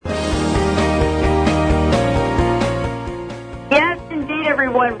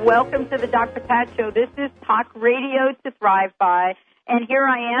everyone. Welcome to the Dr. Pat Show. This is Talk Radio to Thrive By. And here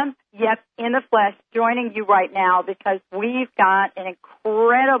I am, yep, in the flesh, joining you right now because we've got an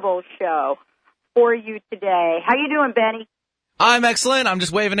incredible show for you today. How you doing, Benny? I'm excellent. I'm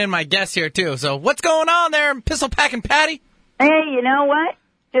just waving in my guests here, too. So what's going on there, Pistol Packing Patty? Hey, you know what?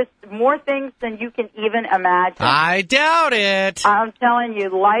 Just more things than you can even imagine. I doubt it. I'm telling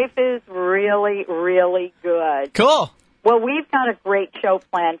you, life is really, really good. Cool. Well, we've got a great show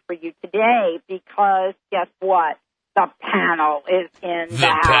planned for you today because guess what? The panel is in the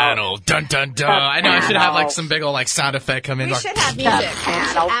house. Panel. Dun, dun, dun. I know I should have, like, some big old, like, sound effect come in. We should have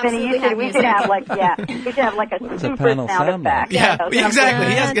music. We should have, like, a super sound effect. Yeah,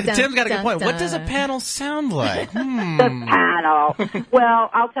 exactly. Tim's got a good point. What does a panel sound like? The panel.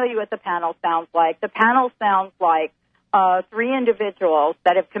 Well, I'll tell you what the panel sounds like. The panel sounds like three individuals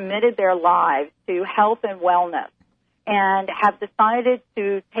that have committed their lives to health and wellness and have decided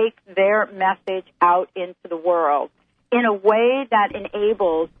to take their message out into the world in a way that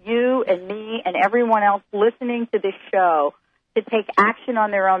enables you and me and everyone else listening to this show to take action on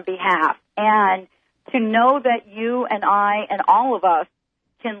their own behalf and to know that you and I and all of us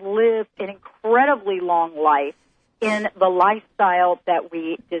can live an incredibly long life in the lifestyle that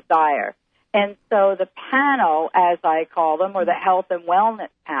we desire. And so the panel, as I call them, or the health and wellness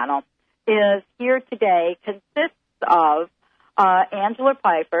panel, is here today, consists of Angela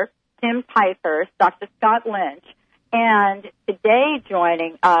Pfeiffer, Tim Pythurst, Dr. Scott Lynch, and today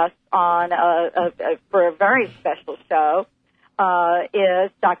joining us on for a very special show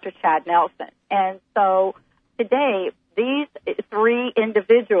is Dr. Chad Nelson. And so today, these three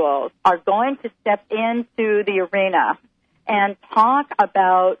individuals are going to step into the arena and talk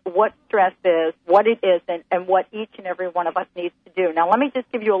about what stress is, what it isn't, and what each and every one of us needs to do. Now, let me just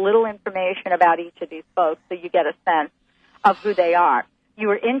give you a little information about each of these folks so you get a sense of who they are. You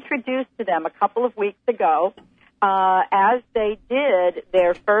were introduced to them a couple of weeks ago as they did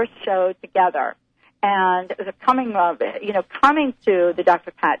their first show together. And coming to the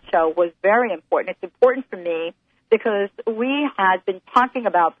Dr. Pat Show was very important. It's important for me because we had been talking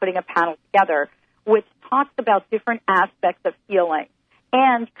about putting a panel together which talks about different aspects of healing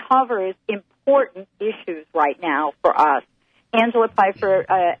and covers important issues right now for us. Angela Pfeiffer,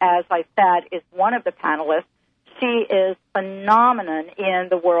 as I said, is one of the panelists. She is phenomenon in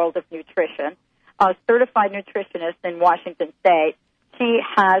the world of nutrition, a certified nutritionist in Washington State. She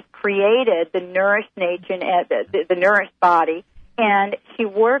has created the Nourished Nation, the Nourished Body, and she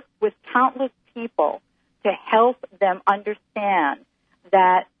works with countless people to help them understand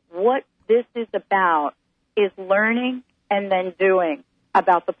that what this is about is learning and then doing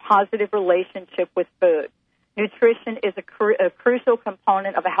about the positive relationship with food. Nutrition is a crucial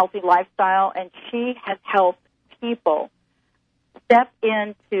component of a healthy lifestyle, and she has helped people step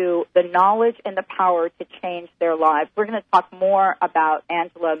into the knowledge and the power to change their lives. We're going to talk more about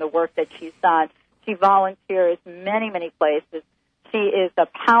Angela and the work that she's done. She volunteers many, many places. She is a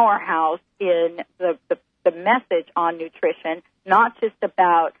powerhouse in the message on nutrition, not just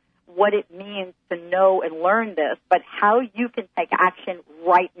about what it means to know and learn this, but how you can take action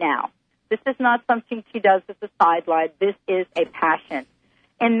right now. This is not something she does as a sideline. This is a passion.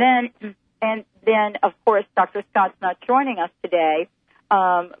 And then, of course, Dr. Scott's not joining us today,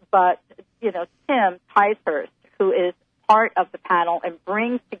 but, Tim Pythurst, who is part of the panel and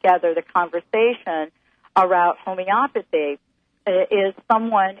brings together the conversation around homeopathy, is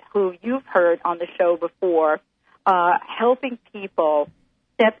someone who you've heard on the show before, helping people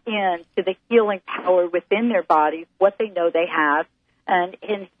step into the healing power within their bodies, what they know they have, and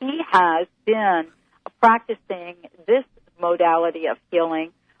he has been practicing this modality of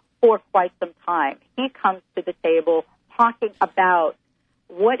healing for quite some time. He comes to the table talking about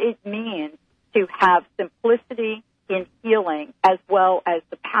what it means to have simplicity in healing as well as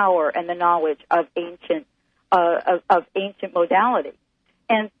the power and the knowledge of ancient modality.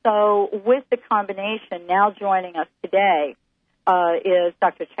 And so with the combination, now joining us today is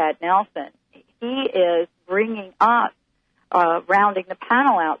Dr. Chad Nelson. He is bringing us, rounding the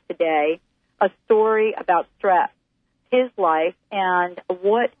panel out today, a story about stress, his life, and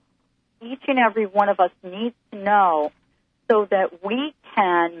what each and every one of us needs to know so that we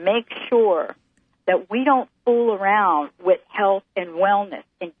can make sure that we don't fool around with health and wellness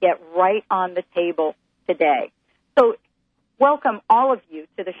and get right on the table today. So welcome all of you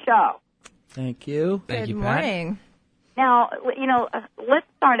to the show. Thank you. Thank you, Good Pat. morning. Now, let's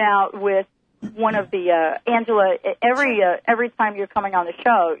start out with one of the, Angela, every time you're coming on the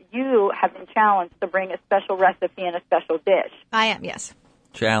show, you have been challenged to bring a special recipe and a special dish. I am, yes.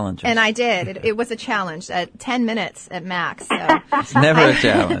 Challenges. And I did. It was a challenge at 10 minutes at max. So it's never a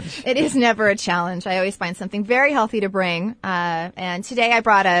challenge. It is never a challenge. I always find something very healthy to bring. And today I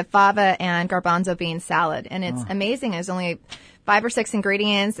brought a fava and garbanzo bean salad, and it's amazing. There's only 5 or 6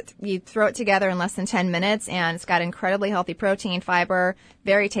 ingredients. You throw it together in less than 10 minutes, and it's got incredibly healthy protein, fiber,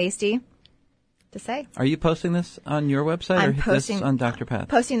 very tasty. To say. Are you posting this on your website or this on Dr. Pat?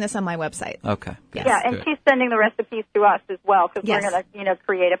 Posting this on my website. Okay. Yes. Yeah, and she's sending the recipes to us as well, because we're going to,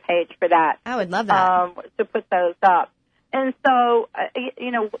 create a page for that. I would love that. To put those up. And so,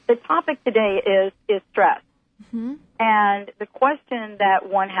 the topic today is stress. Mm-hmm. And the question that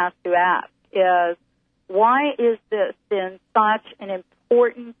one has to ask is, why is this been such an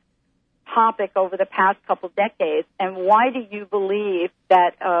important topic over the past couple decades, and why do you believe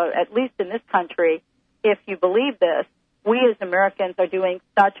that, at least in this country, if you believe this, we as Americans are doing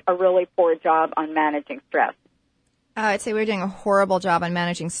such a really poor job on managing stress? I'd say we're doing a horrible job on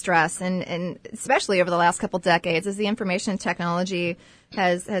managing stress, and especially over the last couple decades, as the information technology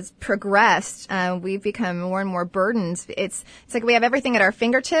has progressed, we've become more and more burdened. It's like we have everything at our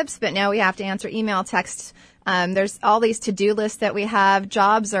fingertips, but now we have to answer email, text. There's all these to-do lists that we have.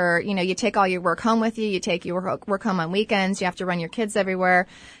 Jobs are, you take all your work home with you. You take your work home on weekends. You have to run your kids everywhere.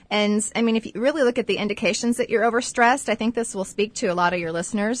 And, I mean, if you really look at the indications that you're overstressed, I think this will speak to a lot of your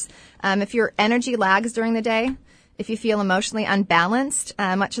listeners. If your energy lags during the day, if you feel emotionally unbalanced,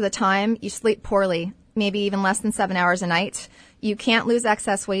 much of the time, you sleep poorly, maybe even less than 7 hours a night. You can't lose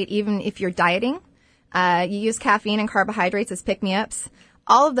excess weight even if you're dieting. You use caffeine and carbohydrates as pick-me-ups.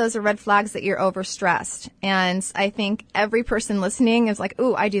 All of those are red flags that you're overstressed. And I think every person listening is like,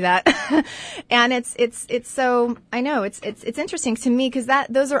 ooh, I do that. And it's so, I know, it's interesting to me because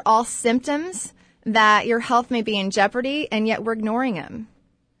those are all symptoms that your health may be in jeopardy, and yet we're ignoring them.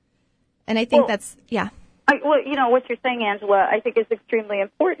 And I think yeah. What you're saying, Angela, I think is extremely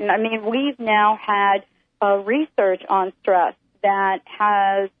important. I mean, we've now had research on stress that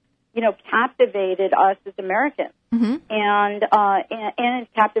has, captivated us as Americans. Mm-hmm. And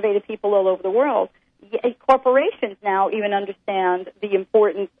it's captivated people all over the world. Corporations now even understand the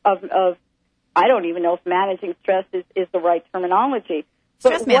importance of I don't even know if managing stress is the right terminology.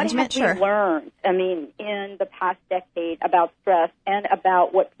 Stress management, what have we learned, in the past decade about stress and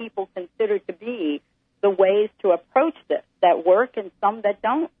about what people consider to be the ways to approach this that work and some that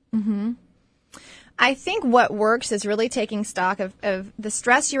don't? Mm-hmm. I think what works is really taking stock of the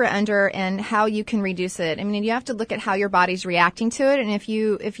stress you're under and how you can reduce it. I mean, you have to look at how your body's reacting to it. And if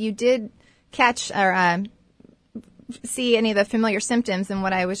you did catch or see any of the familiar symptoms and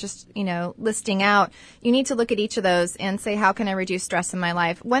what I was just, listing out, you need to look at each of those and say, how can I reduce stress in my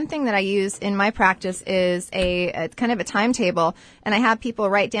life? One thing that I use in my practice is a kind of a timetable, and I have people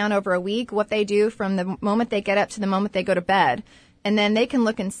write down over a week what they do from the moment they get up to the moment they go to bed. And then they can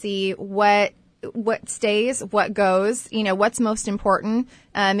look and see what stays, what goes, what's most important,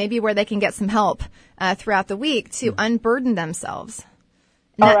 maybe where they can get some help throughout the week to unburden themselves.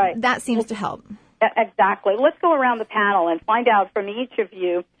 All right. That seems to help. Exactly. Let's go around the panel and find out from each of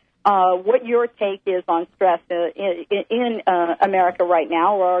you what your take is on stress in America right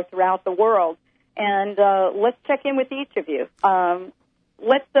now or throughout the world. And let's check in with each of you. Tim,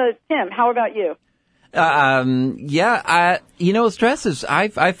 how about you? Stress is,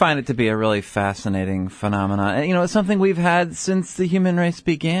 I find it to be a really fascinating phenomenon. And, it's something we've had since the human race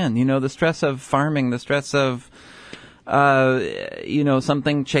began. The stress of farming, the stress of,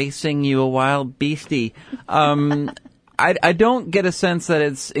 something chasing you, a wild beastie. I don't get a sense that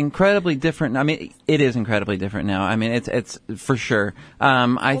it's incredibly different. I mean, it is incredibly different now. I mean, it's for sure.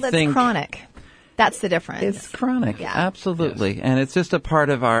 That's chronic. That's the difference. It's chronic, yeah. Absolutely, yes. And it's just a part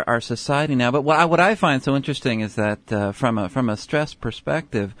of our society now. But what I find so interesting is that from a stress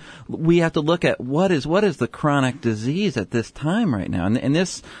perspective, we have to look at what is the chronic disease at this time right now. And in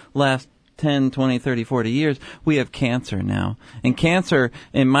this last 10, 20, 30, 40 years, we have cancer now. And cancer,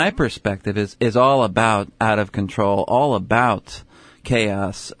 in my perspective, is all about out of control, all about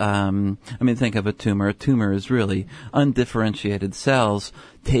chaos. Think of a tumor. A tumor is really undifferentiated cells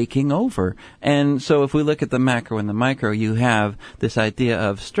taking over. And so if we look at the macro and the micro, you have this idea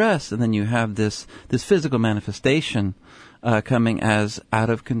of stress, and then you have this physical manifestation coming as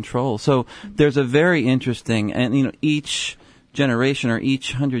out of control. So there's a very interesting, and each generation or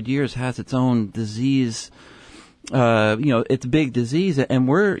each 100 years has its own disease. It's a big disease, and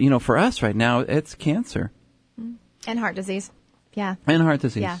we're, for us right now, it's cancer and heart disease. Yeah. And heart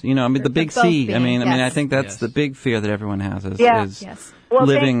disease. Yeah. The big C. Yes. I think that's the big fear that everyone has is well,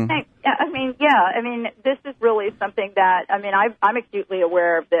 living. This is really something that, I'm acutely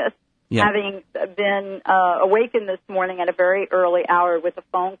aware of this. Yeah. having been awakened this morning at a very early hour with a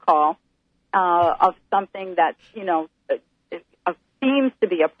phone call of something that, seems to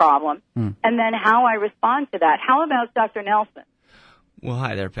be a problem, and then how I respond to that. How about Dr. Nelson? Well,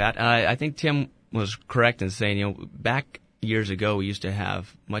 hi there, Pat. I think Tim was correct in saying, back years ago, we used to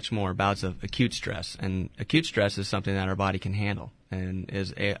have much more bouts of acute stress, and acute stress is something that our body can handle and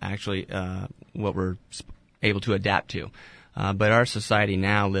is actually what we're able to adapt to. But our society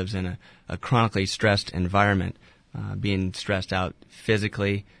now lives in a chronically stressed environment, being stressed out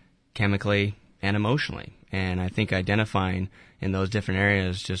physically, chemically, and emotionally. And I think identifying in those different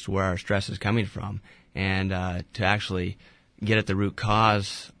areas just where our stress is coming from, and to actually get at the root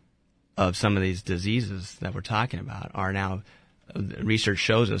cause of some of these diseases that we're talking about are now, research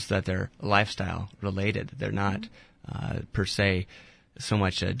shows us that they're lifestyle related. They're not per se so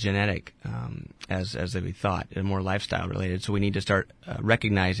much genetic as we thought. They're more lifestyle related. So we need to start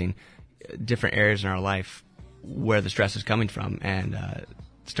recognizing different areas in our life where the stress is coming from and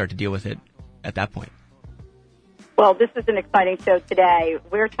start to deal with it at that point. Well, this is an exciting show today.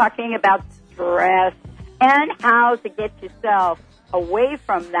 We're talking about stress and how to get yourself away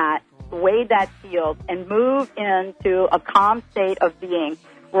from that, wade that field, and move into a calm state of being.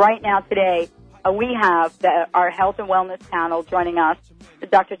 Right now today, we have our health and wellness panel joining us,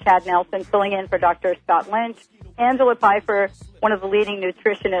 Dr. Chad Nelson, filling in for Dr. Scott Lynch, Angela Pfeiffer, one of the leading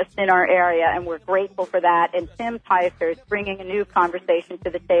nutritionists in our area, and we're grateful for that, and Tim Tyser is bringing a new conversation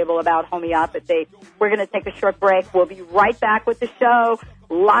to the table about homeopathy. We're going to take a short break. We'll be right back with the show.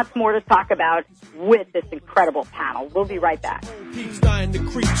 Lots more to talk about with this incredible panel. We'll be right back.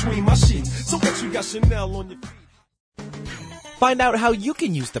 Find out how you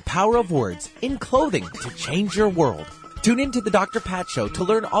can use the power of words in clothing to change your world. Tune in to the Dr. Pat Show to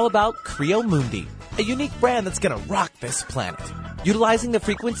learn all about Creo Mundi, a unique brand that's going to rock this planet. Utilizing the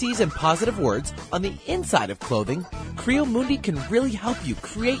frequencies and positive words on the inside of clothing, Creo Mundi can really help you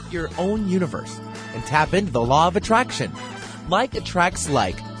create your own universe and tap into the law of attraction. Like attracts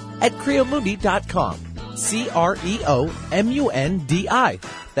like at CreoMundi.com. CreoMundi.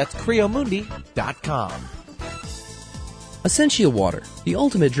 That's CreoMundi.com. Essentia Water, the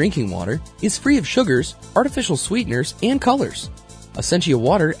ultimate drinking water, is free of sugars, artificial sweeteners, and colors. Essentia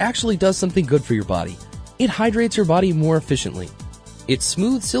Water actually does something good for your body. It hydrates your body more efficiently. Its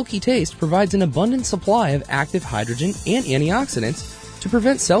smooth, silky taste provides an abundant supply of active hydrogen and antioxidants to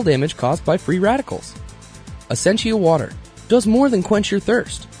prevent cell damage caused by free radicals. Essentia Water does more than quench your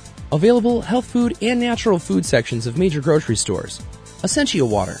thirst. Available health food and natural food sections of major grocery stores. Essentia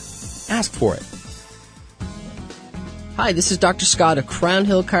Water. Ask for it. Hi, this is Dr. Scott of Crown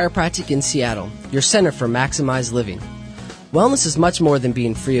Hill Chiropractic in Seattle, your center for maximized living. Wellness is much more than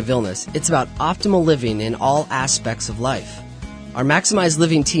being free of illness. It's about optimal living in all aspects of life. Our Maximized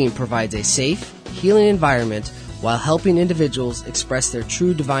Living team provides a safe, healing environment while helping individuals express their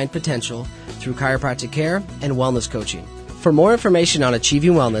true divine potential through chiropractic care and wellness coaching. For more information on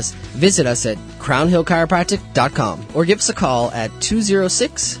achieving wellness, visit us at crownhillchiropractic.com or give us a call at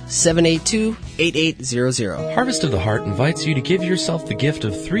 206-782-8800. Harvest of the Heart invites you to give yourself the gift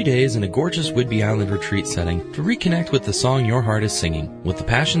of 3 days in a gorgeous Whidbey Island retreat setting to reconnect with the song your heart is singing, with the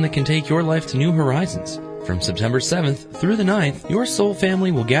passion that can take your life to new horizons. From September 7th through the 9th, your soul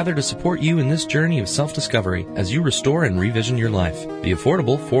family will gather to support you in this journey of self-discovery as you restore and revision your life. The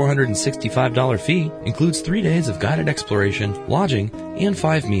affordable $465 fee includes 3 days of guided exploration, lodging, and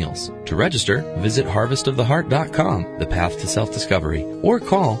 5 meals. To register, visit harvestoftheheart.com, the path to self-discovery, or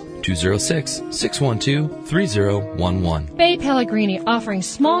call 206-612-3011. Bay Pellegrini offering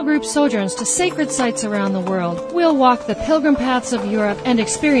small group sojourns to sacred sites around the world. We'll walk the pilgrim paths of Europe and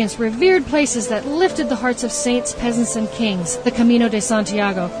experience revered places that lifted the hearts of saints, peasants, and kings. The Camino de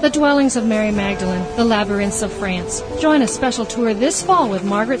Santiago, the dwellings of Mary Magdalene, the labyrinths of France. Join a special tour this fall with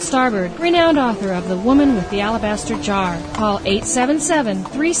Margaret Starbird, renowned author of The Woman with the Alabaster Jar. Call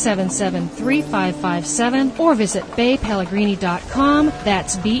 877-377-3557 or visit baypellegrini.com.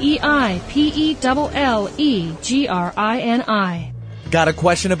 That's BEIPELLEGRINI. Got a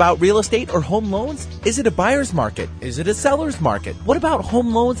question about real estate or home loans? Is it a buyer's market? Is it a seller's market? What about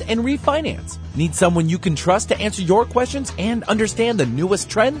home loans and refinance? Need someone you can trust to answer your questions and understand the newest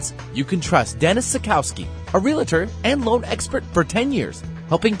trends? You can trust Dennis Sikowski, a realtor and loan expert for 10 years,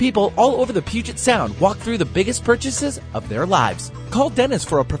 helping people all over the Puget Sound walk through the biggest purchases of their lives. Call Dennis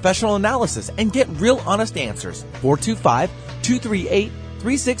for a professional analysis and get real honest answers.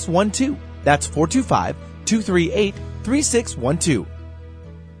 425-238-3612. That's 425-238-3612.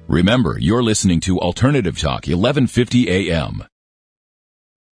 Remember, you're listening to Alternative Talk, 1150 AM.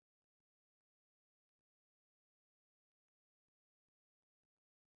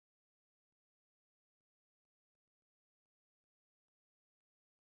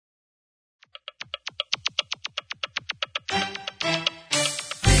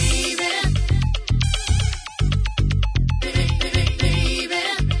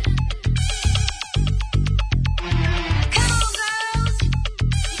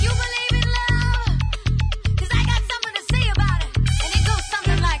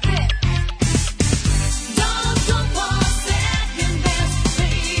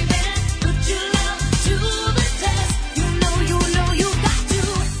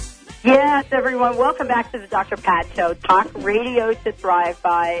 Yes, everyone, welcome back to the Dr. Pat Show, talk radio to thrive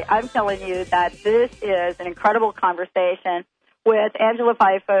by. I'm telling you that this is an incredible conversation with Angela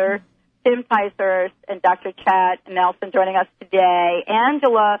Pfeiffer, Tim Ticehurst, and Dr. Chad Nelson joining us today.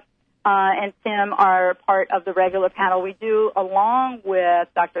 Angela and Tim are part of the regular panel we do along with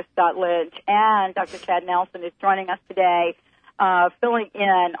Dr. Scott Lynch, and Dr. Chad Nelson is joining us today, filling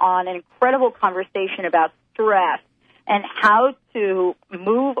in on an incredible conversation about stress and how to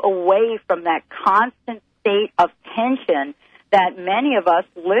move away from that constant state of tension that many of us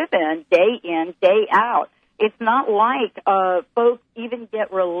live in, day out. It's not like folks even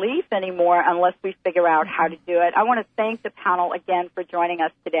get relief anymore unless we figure out how to do it. I want to thank the panel again for joining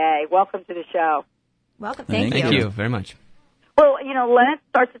us today. Welcome to the show. Welcome. Thank you very much. Well, let's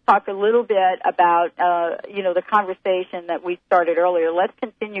start to talk a little bit about, the conversation that we started earlier. Let's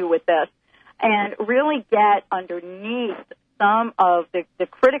continue with this and really get underneath some of the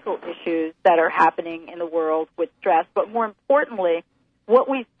critical issues that are happening in the world with stress, but more importantly, what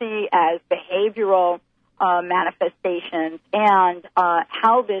we see as behavioral manifestations and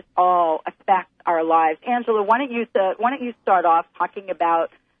how this all affects our lives. Angela, why don't you start off talking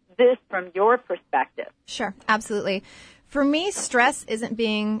about this from your perspective? Sure, absolutely. For me, stress isn't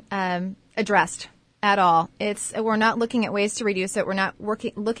being addressed at all. We're not looking at ways to reduce it. We're not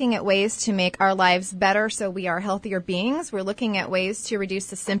looking at ways to make our lives better so we are healthier beings. We're looking at ways to reduce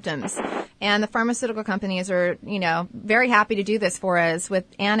the symptoms. And the pharmaceutical companies are, very happy to do this for us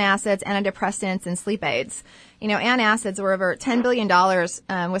with antacids, antidepressants, and sleep aids. Antacids were over $10 billion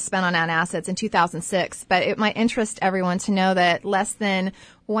was spent on antacids in 2006. But it might interest everyone to know that less than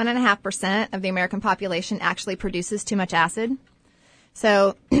 1.5% of the American population actually produces too much acid.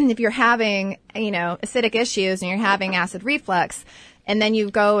 So if you're having, acidic issues and you're having acid reflux, and then you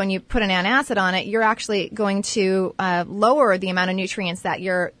go and you put an antacid on it, you're actually going to lower the amount of nutrients that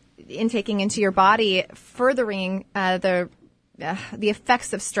you're intaking into your body, furthering the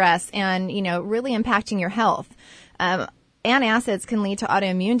effects of stress and, really impacting your health. Antacids can lead to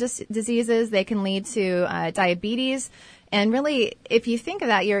autoimmune diseases. They can lead to diabetes. And really, if you think of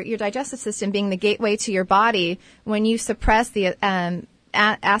that, your digestive system being the gateway to your body, when you suppress the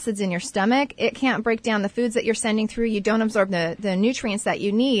acids in your stomach, it can't break down the foods that you're sending through. You don't absorb the nutrients that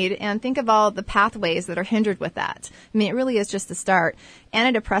you need. And think of all the pathways that are hindered with that. I mean, it really is just the start.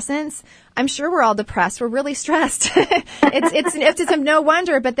 Antidepressants, I'm sure we're all depressed. We're really stressed. It's no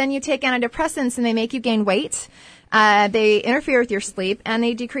wonder. But then you take antidepressants and they make you gain weight. They interfere with your sleep, and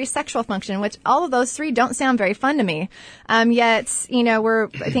they decrease sexual function, which all of those three don't sound very fun to me. Yet,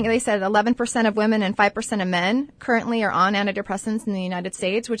 I think they said 11% of women and 5% of men currently are on antidepressants in the United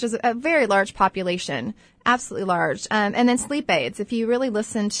States, which is a very large population, absolutely large. And then sleep aids. If you really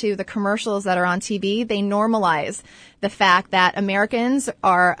listen to the commercials that are on TV, they normalize the fact that Americans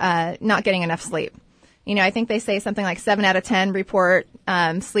are not getting enough sleep. I think they say something like 7 out of 10 report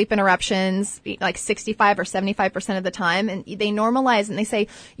sleep interruptions, like 65 or 75% of the time. And they normalize and they say,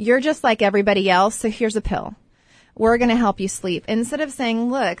 you're just like everybody else, so here's a pill. We're going to help you sleep. Instead of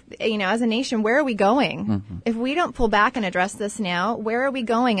saying, look, as a nation, where are we going? Mm-hmm. If we don't pull back and address this now, where are we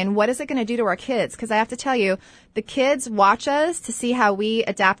going? And what is it going to do to our kids? Because I have to tell you, the kids watch us to see how we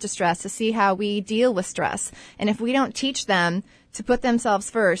adapt to stress, to see how we deal with stress. And if we don't teach them to put themselves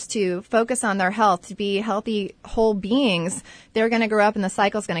first, to focus on their health, to be healthy, whole beings, they're going to grow up and the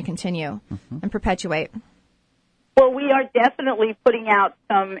cycle's going to continue and perpetuate. Well, we are definitely putting out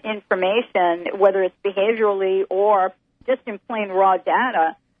some information, whether it's behaviorally or just in plain raw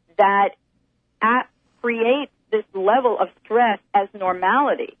data, that creates this level of stress as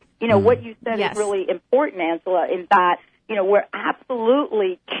normality. What you said is really important, Angela, in that, we're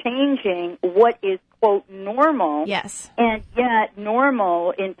absolutely changing what is, quote, normal. Yes. And yet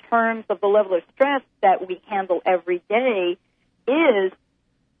normal in terms of the level of stress that we handle every day is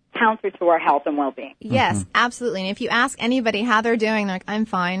counter to our health and well-being. Yes, absolutely. And if you ask anybody how they're doing, they're like, I'm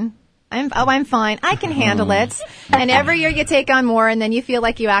fine. I'm fine. I can handle it. And every year you take on more and then you feel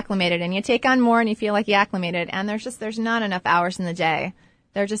like you acclimated, and you take on more and you feel like you acclimated, and there's not enough hours in the day.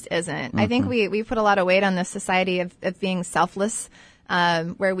 There just isn't. I think we put a lot of weight on this society of being selfless,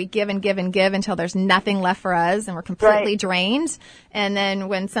 where we give and give and give until there's nothing left for us and we're completely drained. And then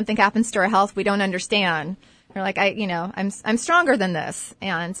when something happens to our health, we don't understand. We're like, I'm stronger than this.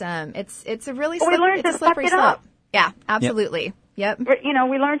 And it's a really slippery slope. Yeah, absolutely. Yep.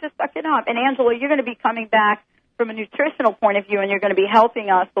 We learn to suck it up. And Angela, you're going to be coming back from a nutritional point of view, and you're going to be helping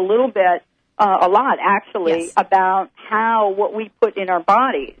us a little bit, a lot actually, yes, about how what we put in our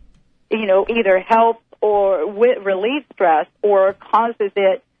bodies, either helps or relieve stress or causes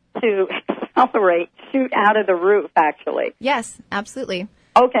it to accelerate, shoot out of the roof, actually. Yes, absolutely.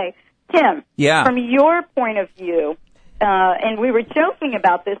 Okay. Tim, Yeah. from your point of view, and we were joking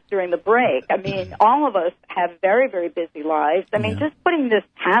about this during the break. I mean, all of us have very, very busy lives. I mean, just putting this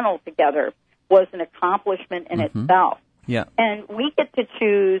panel together was an accomplishment in itself. Yeah. And we get to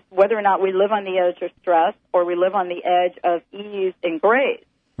choose whether or not we live on the edge of stress or we live on the edge of ease and grace.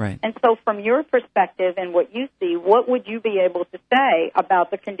 Right. And so from your perspective and what you see, what would you be able to say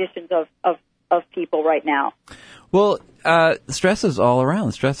about the conditions of people right now? Well, stress is all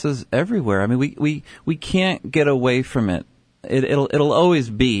around. Stress is everywhere. I mean, we can't get away from it. It'll always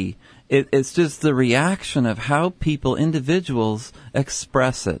be. It's just the reaction of how people, individuals,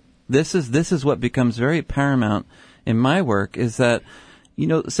 express it. This is what becomes very paramount in my work, is that,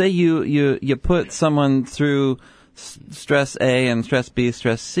 say you put someone through stress A and stress B,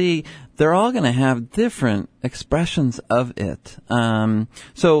 stress C, they're all going to have different expressions of it.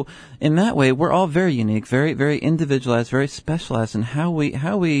 So in that way, we're all very unique, very, very individualized, very specialized in how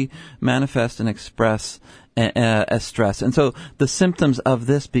we manifest and express as stress. And so the symptoms of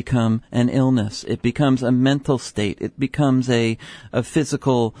this become an illness. It becomes a mental state. It becomes a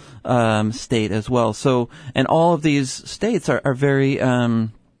physical state as well. So, and all of these states are very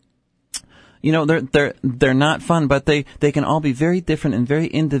they're not fun, but they can all be very different and very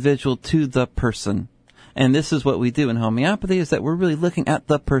individual to the person. And this is what we do in homeopathy, is that we're really looking at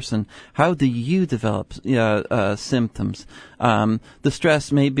the person. How do you develop symptoms? The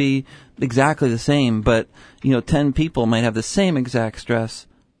stress may be exactly the same, but 10 people might have the same exact stress,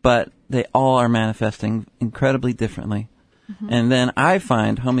 but they all are manifesting incredibly differently. Mm-hmm. And then I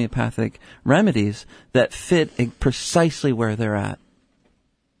find homeopathic remedies that fit precisely where they're at.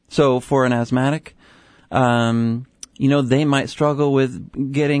 So for an asthmatic, they might struggle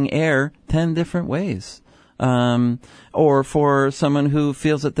with getting air 10 different ways. Or for someone who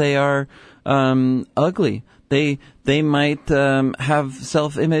feels that they are ugly, they might have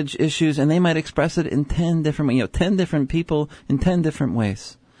self-image issues, and they might express it in 10 different 10 different people in 10 different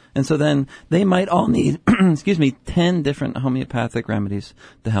ways. And so then they might all need, 10 different homeopathic remedies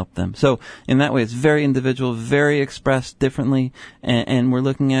to help them. So in that way, it's very individual, very expressed differently, and we're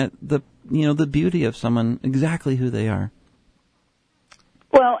looking at the beauty of someone, exactly who they are.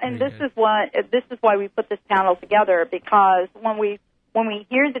 Well, and this is why we put this panel together, because when we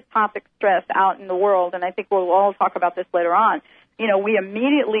hear the topic stress out in the world, and I think we'll all talk about this later on, we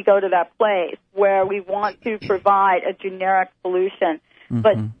immediately go to that place where we want to provide a generic solution.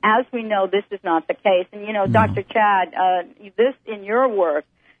 But as we know, this is not the case. And, Dr. Chad, this in your work,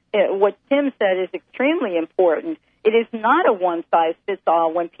 what Tim said is extremely important. It is not a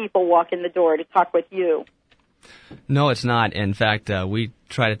one-size-fits-all when people walk in the door to talk with you. No, it's not. In fact, we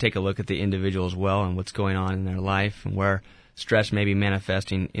try to take a look at the individual as well and what's going on in their life and where stress may be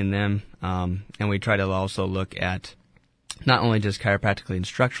manifesting in them. And we try to also look at not only just chiropractically and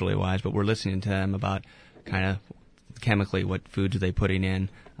structurally wise, but we're listening to them about kind of chemically, what foods are they putting in,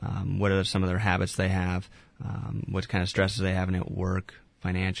 what are some of their habits they have, what kind of stresses they have at work,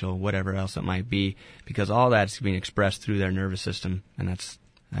 financial, whatever else it might be, because all that's being expressed through their nervous system, and that's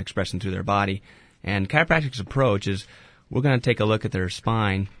expressing through their body. And chiropractic's approach is we're going to take a look at their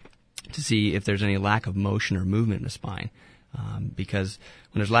spine to see if there's any lack of motion or movement in the spine, because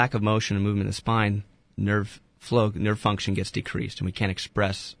when there's lack of motion and movement in the spine, nerve function gets decreased, and we can't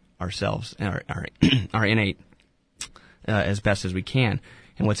express ourselves, our innate as best as we can.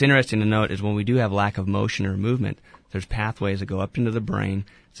 And what's interesting to note is when we do have lack of motion or movement, there's pathways that go up into the brain.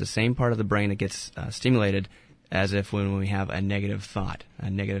 It's the same part of the brain that gets stimulated as if when we have a negative thought,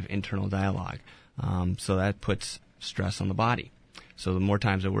 a negative internal dialogue. So that puts stress on the body. So the more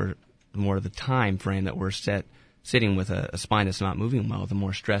times that the more the time frame that we're sitting with a spine that's not moving well, the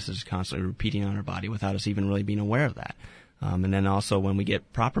more stress is constantly repeating on our body without us even really being aware of that. And then also when we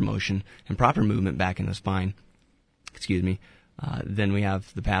get proper motion and proper movement back in the spine, then we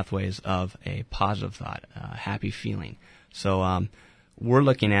have the pathways of a positive thought, a happy feeling. So we're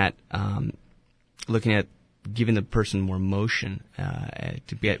looking at giving the person more motion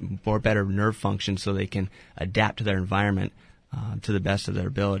to get more better nerve function so they can adapt to their environment to the best of their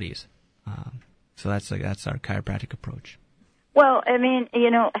abilities. So that's our chiropractic approach. Well, I mean,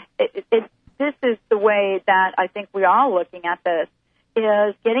 this is the way that I think we're all looking at this,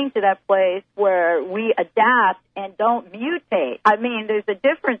 is getting to that place where we adapt and don't mutate. I mean, there's a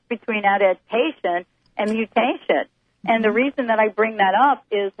difference between adaptation and mutation. And the reason that I bring that up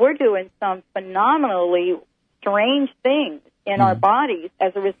is we're doing some phenomenally strange things in our bodies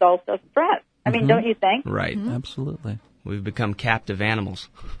as a result of stress. I mean, don't you think? Right. Absolutely. We've become captive animals.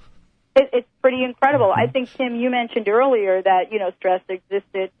 It's pretty incredible. I think, Tim, you mentioned earlier that, stress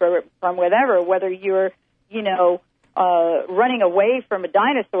existed from whatever, whether you're, running away from a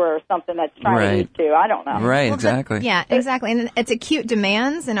dinosaur or something that's trying to eat you. I don't know. Right, exactly. Yeah, exactly. And it's acute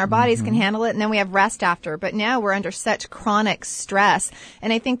demands, and our bodies can handle it, and then we have rest after. But now we're under such chronic stress,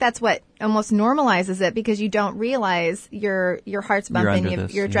 and I think that's what almost normalizes it, because you don't realize your heart's bumping,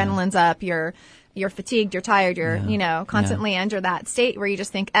 your adrenaline's up, you're fatigued, you're tired, you're, constantly under that state where you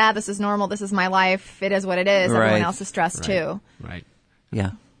just think, this is normal, this is my life, it is what it is. Right. Everyone else is stressed too. Right.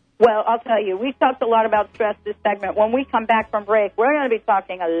 Yeah. Well, I'll tell you, we've talked a lot about stress this segment. When we come back from break, we're going to be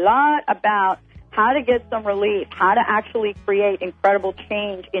talking a lot about how to get some relief, how to actually create incredible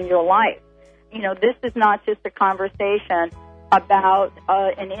change in your life. This is not just a conversation about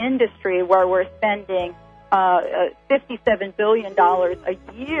an industry where we're spending $57 billion a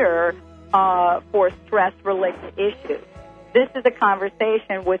year for stress-related issues. This is a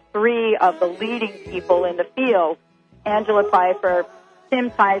conversation with three of the leading people in the field, Angela Pfeiffer, Tim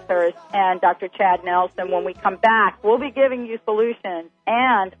Ticehurst, and Dr. Chad Nelson. When we come back, we'll be giving you solutions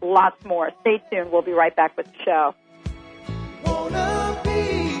and lots more. Stay tuned. We'll be right back with the show.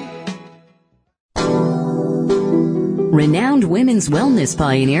 Renowned women's wellness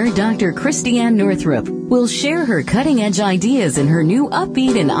pioneer Dr. Christiane Northrup will share her cutting-edge ideas in her new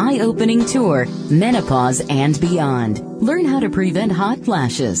upbeat and eye-opening tour, Menopause and Beyond. Learn how to prevent hot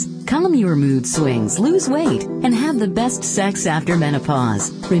flashes, calm your mood swings, lose weight, and have the best sex after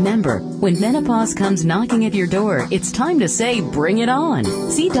menopause. Remember, when menopause comes knocking at your door, it's time to say, bring it on.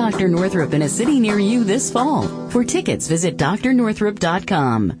 See Dr. Northrup in a city near you this fall. For tickets, visit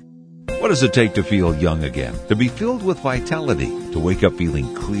drnorthrup.com. What does it take to feel young again? To be filled with vitality, to wake up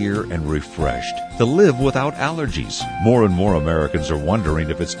feeling clear and refreshed, to live without allergies. More and more Americans are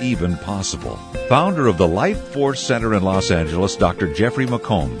wondering if it's even possible. Founder of the Life Force Center in Los Angeles, Dr. Jeffrey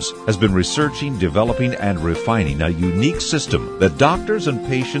McCombs, has been researching, developing, and refining a unique system that doctors and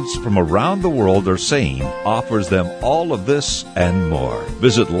patients from around the world are saying offers them all of this and more.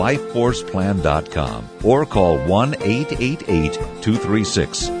 Visit lifeforceplan.com or call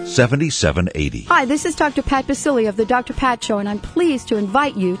 1-888-236-7780. Hi, this is Dr. Pat Basili of the Dr. Pat Show, and I'm pleased to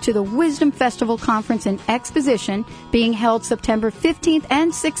invite you to the Wisdom Festival Conference and Exposition being held September 15th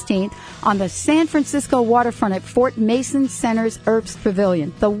and 16th on the San Francisco waterfront at Fort Mason Center's Earps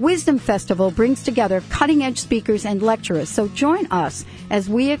Pavilion. The Wisdom Festival brings together cutting-edge speakers and lecturers, so join us as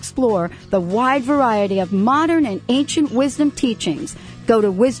we explore the wide variety of modern and ancient wisdom teachings. Go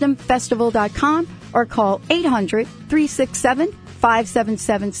to wisdomfestival.com or call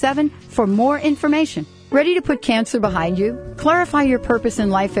 800-367-5777 for more information. Ready to put cancer behind you? Clarify your purpose in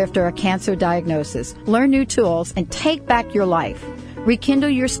life after a cancer diagnosis. Learn new tools and take back your life. Rekindle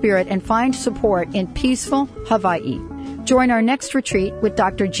your spirit and find support in peaceful Hawaii. Join our next retreat with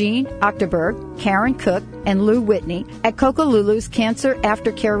Dr. Jean Octoberg, Karen Cook, and Lou Whitney at Kokolulu's Cancer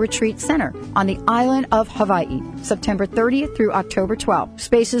Aftercare Retreat Center on the island of Hawaii, September 30th through October 12th.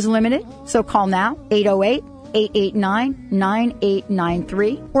 Space is limited, so call now,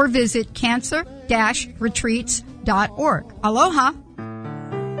 808-889-9893, or visit cancer-retreats.org. Aloha!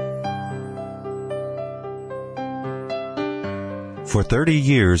 For 30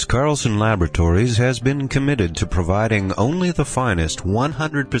 years, Carlson Laboratories has been committed to providing only the finest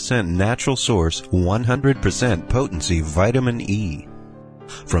 100% natural source, 100% potency vitamin E.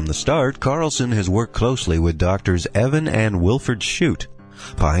 From the start, Carlson has worked closely with Doctors Evan and Wilfred Shute,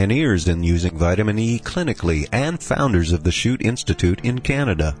 pioneers in using vitamin E clinically and founders of the Shute Institute in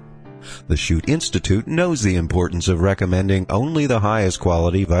Canada. The Shute Institute knows the importance of recommending only the highest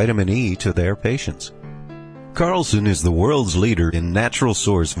quality vitamin E to their patients. Carlson is the world's leader in natural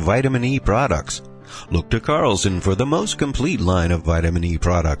source vitamin E products. Look to Carlson for the most complete line of vitamin E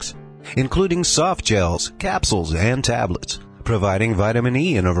products, including soft gels, capsules, and tablets, providing vitamin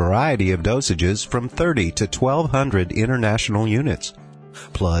E in a variety of dosages from 30 to 1,200 international units.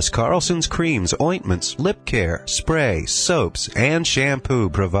 Plus, Carlson's creams, ointments, lip care, spray, soaps, and shampoo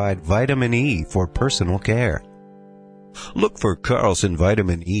provide vitamin E for personal care. Look for Carlson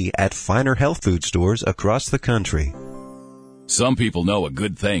Vitamin E at finer health food stores across the country. Some people know a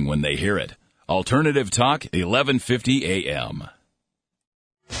good thing when they hear it. Alternative Talk, 1150 AM.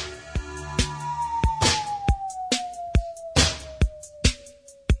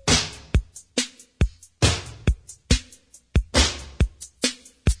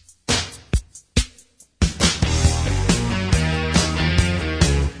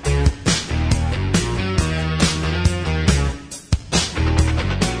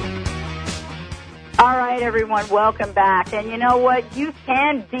 everyone. Welcome back. And you know what? You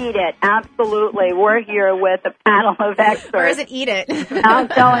can beat it. Absolutely. We're here with a panel of experts. Or is it eat it? I'm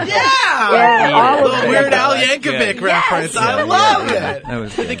telling you. Yeah! All of The it. Weird Al Yankovic reference. I love it. That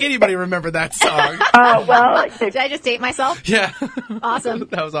was I think anybody remembered that song. Oh, well. Did I just date myself? Yeah. Awesome.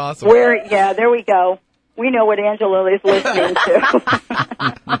 That was awesome. Yeah, there we go. We know what Angela is listening to.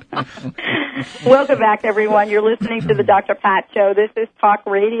 Welcome back, everyone. You're listening to the Dr. Pat Show. This is talk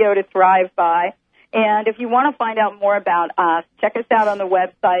radio to thrive by. And if you want to find out more about us, check us out on the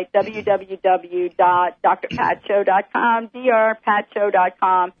website, www.drpatshow.com,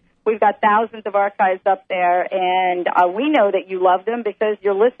 drpatshow.com. We've got thousands of archives up there, and we know that you love them because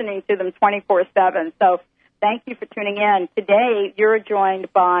you're listening to them 24/7. So thank you for tuning in. Today, you're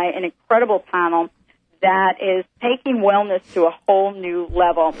joined by an incredible panel that is taking wellness to a whole new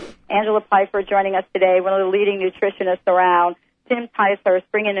level. Angela Pfeiffer joining us today, one of the leading nutritionists around. Tim Ticehurst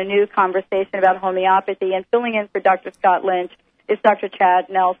bringing a new conversation about homeopathy, and filling in for Dr. Scott Lynch is Dr. Chad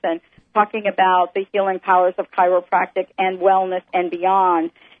Nelson, talking about the healing powers of chiropractic and wellness and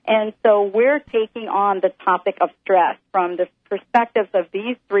beyond. And so we're taking on the topic of stress from the perspectives of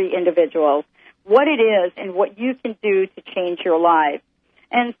these three individuals, what it is and what you can do to change your life.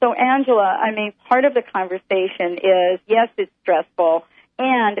 And so, Angela, I mean, part of the conversation is, yes, it's stressful,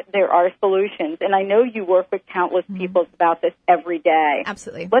 and there are solutions. And I know you work with countless people about this every day.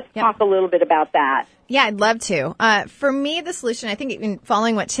 Absolutely. Let's talk a little bit about that. Yeah, I'd love to. For me, the solution, I think, even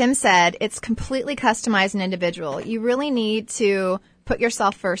following what Tim said, it's completely customized and individual. You really need to put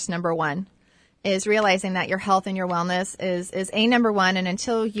yourself first, number one, is realizing that your health and your wellness is number one. And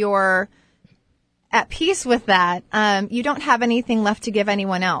until you're at peace with that, you don't have anything left to give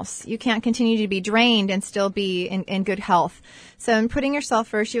anyone else. You can't continue to be drained and still be in good health. So in putting yourself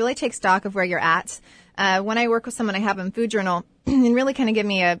first, you really take stock of where you're at. When I work with someone, I have them food journal and really kind of give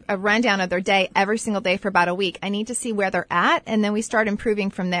me a rundown of their day every single day for about a week. I need to see where they're at, and then we start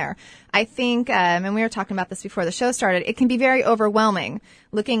improving from there. I think, and we were talking about this before the show started, it can be very overwhelming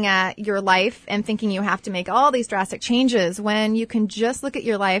looking at your life and thinking you have to make all these drastic changes when you can just look at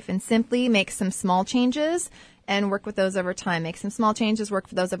your life and simply make some small changes and work with those over time. Make some small changes, work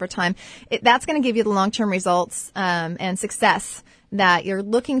for those over time. That's going to give you the long-term results and success that you're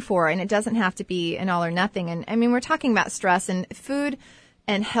looking for, and it doesn't have to be an all or nothing. And I mean, we're talking about stress and food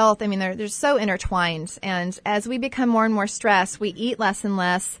and health. I mean, they're so intertwined. And as we become more and more stressed, we eat less and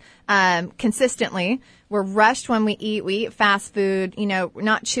less consistently. We're rushed when we eat fast food, we're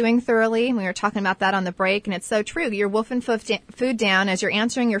not chewing thoroughly. We were talking about that on the break, and it's so true. You're wolfing food down as you're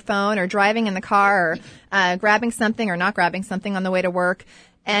answering your phone or driving in the car or grabbing something or not grabbing something on the way to work.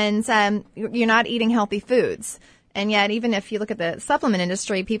 And you're not eating healthy foods. And yet, even if you look at the supplement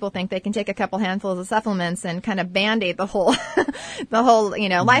industry, people think they can take a couple handfuls of supplements and kind of band-aid the whole,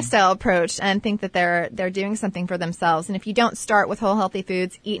 lifestyle approach and think that they're doing something for themselves. And if you don't start with whole healthy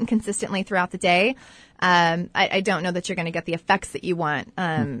foods, eating consistently throughout the day, I don't know that you're going to get the effects that you want.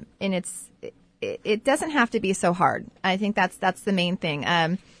 And it doesn't have to be so hard. I think that's the main thing.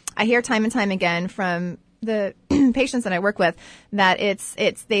 I hear time and time again from the patients that I work with that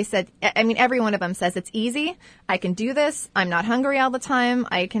they said, I mean, every one of them says it's easy. I can do this. I'm not hungry all the time.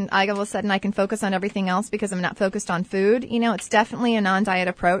 All of a sudden I can focus on everything else because I'm not focused on food. It's definitely a non-diet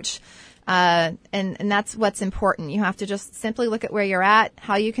approach. And that's what's important. You have to just simply look at where you're at,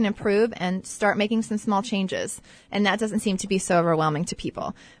 how you can improve, and start making some small changes. And that doesn't seem to be so overwhelming to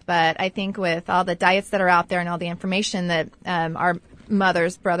people. But I think with all the diets that are out there and all the information that our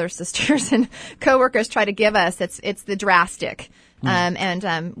mothers, brothers, sisters, and coworkers try to give us, it's the drastic.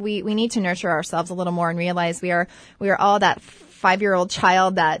 We need to nurture ourselves a little more and realize we are all that 5-year-old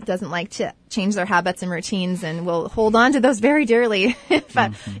child that doesn't like to change their habits and routines and will hold on to those very dearly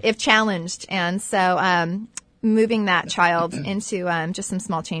if challenged. And so moving that child into just some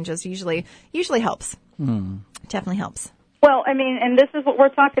small changes usually helps. Definitely helps. Well, I mean, and this is what we're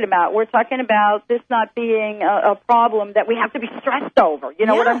talking about. We're talking about this not being a problem that we have to be stressed over. You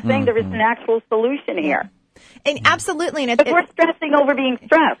know what I'm saying? There is an actual solution here. And absolutely. And we're stressing over being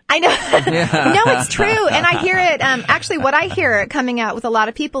stressed. I know. No, it's true. And I hear it. Actually, what I hear coming out with a lot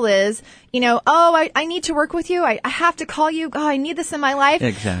of people is, I need to work with you. I have to call you. Oh, I need this in my life.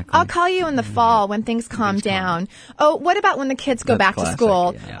 Exactly. I'll call you in the fall when things calm down. Oh, what about when the kids go back to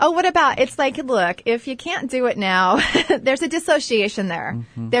school? Yeah. Oh, what about, it's like, look, if you can't do it now, there's a dissociation there.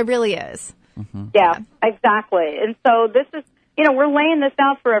 There really is. Yeah, exactly. And so this is, we're laying this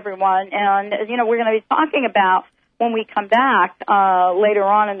out for everyone, and, we're going to be talking about, when we come back later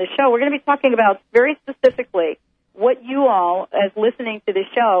on in the show, we're going to be talking about very specifically what you all, as listening to the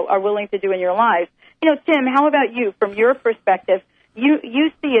show, are willing to do in your lives. Tim, how about you, from your perspective?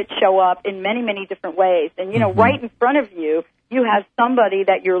 you see it show up in many, many different ways. And, you know, right in front of you, you have somebody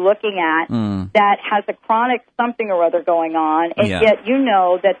that you're looking at that has a chronic something or other going on, and yet you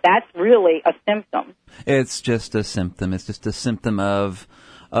know that that's really a symptom. It's just a symptom. It's just a symptom of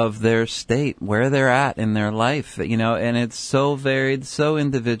their state, where they're at in their life, you know, and it's so varied, so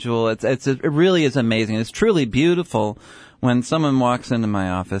individual. It really is amazing. It's truly beautiful when someone walks into my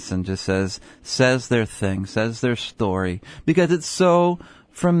office and just says their thing, says their story, because it's so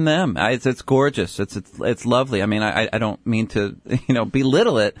from them. It's gorgeous. It's lovely. I mean, I don't mean to, you know,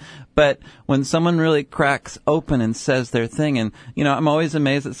 belittle it, but when someone really cracks open and says their thing, and, you know, I'm always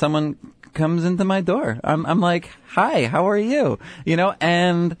amazed that someone comes into my door. I'm like, hi, how are you? You know,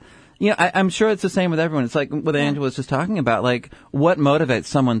 and, you know, I'm sure it's the same with everyone. It's like what Angela was just talking about, like what motivates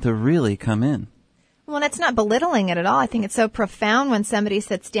someone to really come in. Well, it's not belittling it at all. I think it's so profound when somebody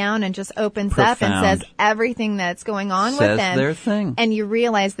sits down and just opens up and says everything that's going on with them. Says their thing. And you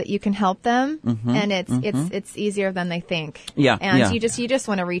realize that you can help them, and it's easier than they think. Yeah. And you just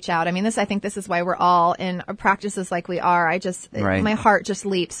want to reach out. I mean, I think this is why we're all in practices like we are. My heart just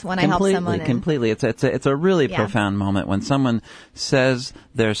leaps when I help someone. Completely. It's a really profound moment when someone says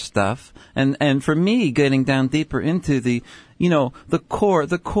their stuff. And for me, getting down deeper into the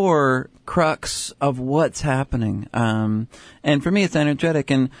core crux of what's happening. And for me, it's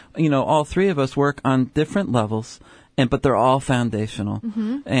energetic. And, you know, all three of us work on different levels, but they're all foundational.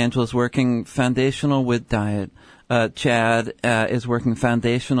 Angela's working foundational with diet. Chad is working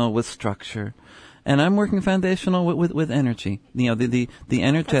foundational with structure. And I'm working foundational with energy. You know, the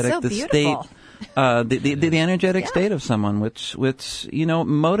energetic, so the beautiful. state, the energetic state of someone, which, you know,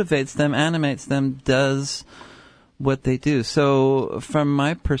 motivates them, animates them, does what they do. So from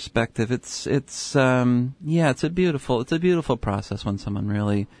my perspective, it's a beautiful process when someone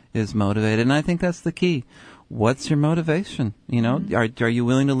really is motivated. And I think that's the key. What's your motivation? You know, are you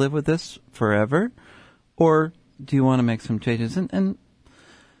willing to live with this forever? Or do you want to make some changes? And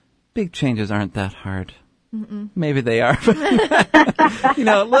big changes aren't that hard. Maybe they are. You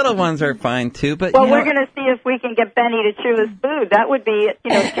know, little ones are fine too. But well, we're going to see if we can get Benny to chew his food. That would be, you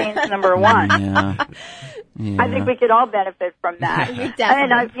know, change number one. Yeah. I think we could all benefit from that.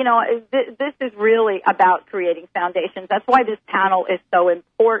 And you know, this is really about creating foundations. That's why this panel is so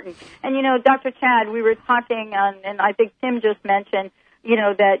important. And you know, Dr. Chad, we were talking, and I think Tim just mentioned, you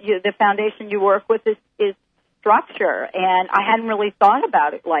know, that the foundation you work with is structure, and I hadn't really thought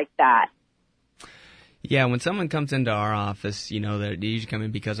about it like that. Yeah, when someone comes into our office, you know, they usually come in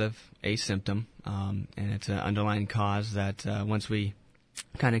because of a symptom, and it's an underlying cause that once we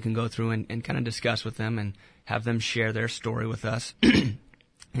kind of can go through and kind of discuss with them and have them share their story with us and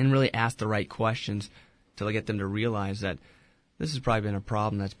really ask the right questions to get them to realize that this has probably been a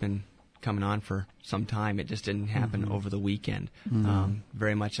problem that's been coming on for some time. It just didn't happen over the weekend.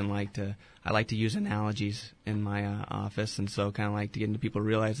 Very much I like to use analogies in my office, and so kind of like to get into people to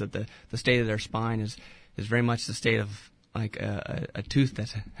realize that the state of their spine is very much the state of like a tooth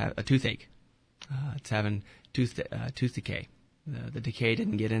that's a toothache. It's having tooth decay. The decay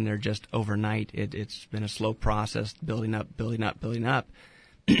didn't get in there just overnight. It's been a slow process, building up,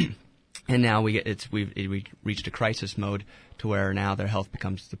 and now we've reached a crisis mode to where now their health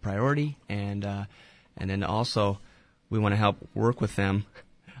becomes the priority, and then also we want to help work with them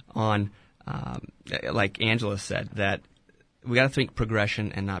on, like Angela said, that we got to think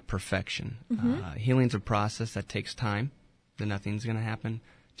progression and not perfection. Healing's a process that takes time. Then nothing's going to happen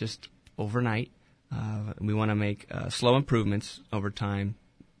just overnight. We want to make slow improvements over time.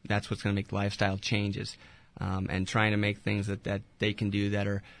 That's what's going to make lifestyle changes, and trying to make things that they can do that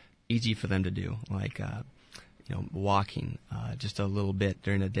are easy for them to do, like you know, walking just a little bit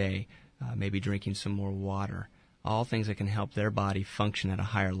during the day, maybe drinking some more water. All things that can help their body function at a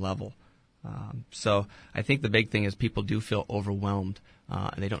higher level. So I think the big thing is people do feel overwhelmed.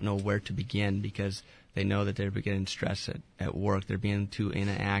 They don't know where to begin because they know that they're getting stressed at work. They're being too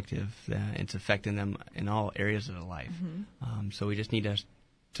inactive. It's affecting them in all areas of their life. So we just need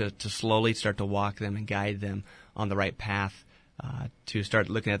to slowly start to walk them and guide them on the right path to start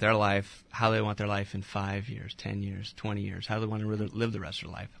looking at their life, how they want their life in 5 years, 10 years, 20 years, how they want to live the rest of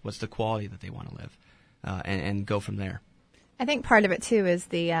their life, what's the quality that they want to live, and go from there. I think part of it, too, is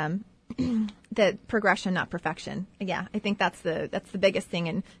the progression, not perfection. Yeah, I think that's the biggest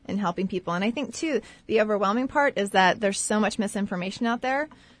thing in helping people. And I think, too, the overwhelming part is that there's so much misinformation out there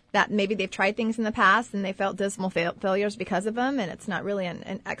that maybe they've tried things in the past and they felt dismal failures because of them, and it's not really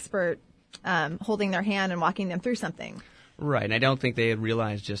an expert holding their hand and walking them through something. Right, and I don't think they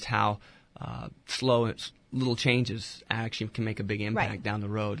realize just how slow little changes actually can make a big impact down the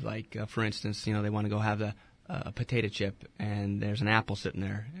road. Like, for instance, you know, they want to go have a potato chip and there's an apple sitting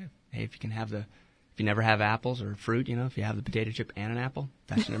there, hey, if you never have apples or fruit, if you have the potato chip and an apple,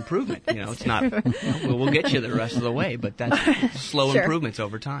 that's an improvement. It's not, we'll get you the rest of the way, but that's slow improvements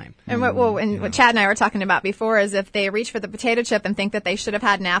over time. And what Chad and I were talking about before is if they reach for the potato chip and think that they should have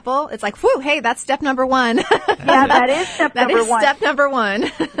had an apple, it's like, whew, hey, that's step number one. Yeah, that is step number one. Step number one.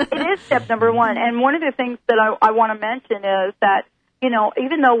 It is step number one. And one of the things that I want to mention is that,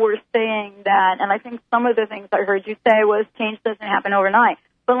 even though we're saying that, and I think some of the things I heard you say was change doesn't happen overnight.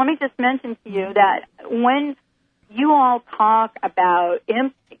 But let me just mention to you that when you all talk about,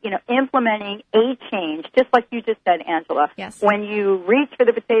 implementing a change, just like you just said, Angela, yes. When you reach for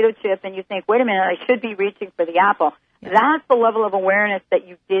the potato chip and you think, wait a minute, I should be reaching for the apple, that's the level of awareness that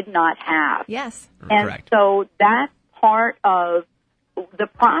you did not have. Yes. And correct. So that's part of the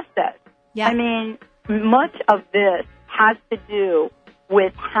process. Yeah. I mean, much of this has to do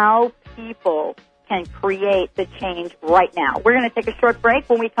with how people can create the change right now. We're going to take a short break.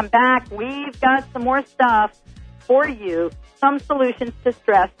 When we come back, we've got some more stuff for you, some solutions to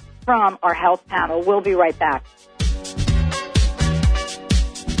stress from our health panel. We'll be right back.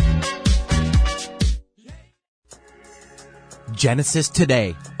 Genesis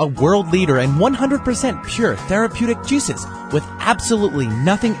Today, a world leader in 100% pure therapeutic juices with absolutely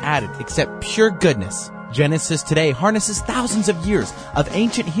nothing added except pure goodness. Genesis Today harnesses thousands of years of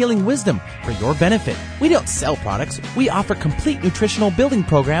ancient healing wisdom for your benefit. We don't sell products. We offer complete nutritional building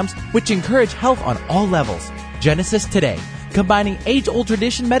programs which encourage health on all levels. Genesis Today, combining age-old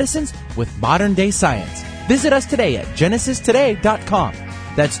tradition medicines with modern-day science. Visit us today at genesistoday.com.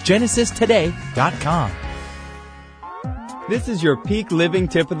 That's genesistoday.com. This is your peak living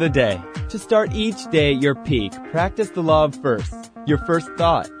tip of the day. To start each day at your peak, practice the law of first. Your first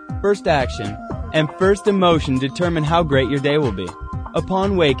thought, first action, and first emotion determine how great your day will be.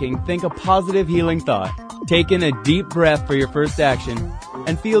 Upon waking, think a positive healing thought. Take in a deep breath for your first action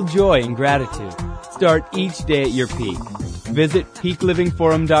and feel joy and gratitude. Start each day at your peak. Visit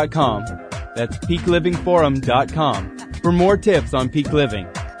peaklivingforum.com. That's peaklivingforum.com for more tips on peak living.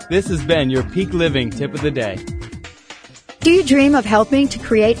 This has been your Peak Living Tip of the Day. Do you dream of helping to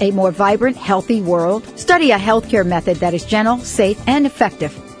create a more vibrant, healthy world? Study a healthcare method that is gentle, safe, and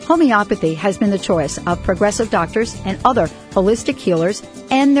effective. Homeopathy has been the choice of progressive doctors and other holistic healers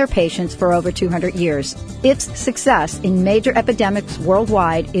and their patients for over 200 years. Its success in major epidemics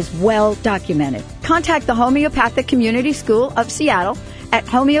worldwide is well documented. Contact the Homeopathic Community School of Seattle at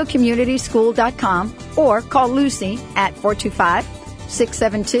homeocommunityschool.com or call Lucy at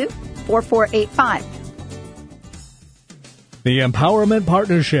 425-672-4485. The Empowerment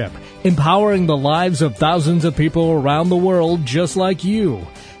Partnership, empowering the lives of thousands of people around the world just like you.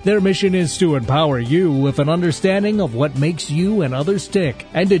 Their mission is to empower you with an understanding of what makes you and others tick,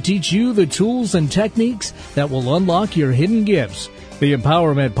 and to teach you the tools and techniques that will unlock your hidden gifts. The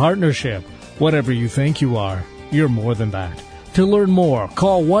Empowerment Partnership. Whatever you think you are, you're more than that. To learn more,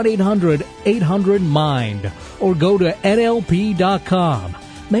 call 1-800-800-MIND or go to NLP.com.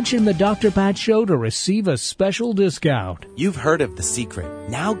 Mention the Dr. Pat Show to receive a special discount. You've heard of The Secret.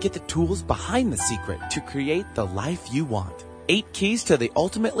 Now get the tools behind The Secret to create the life you want. 8 Keys to the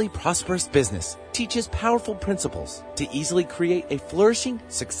Ultimately Prosperous Business teaches powerful principles to easily create a flourishing,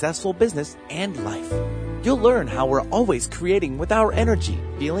 successful business and life. You'll learn how we're always creating with our energy,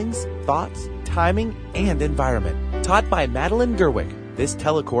 feelings, thoughts, timing, and environment. Taught by Madeline Gerwick, this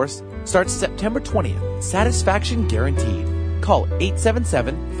telecourse starts September 20th. Satisfaction guaranteed. Call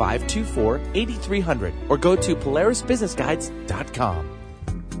 877-524-8300 or go to PolarisBusinessGuides.com.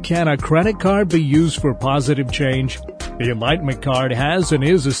 Can a credit card be used for positive change? The Enlightenment Card has and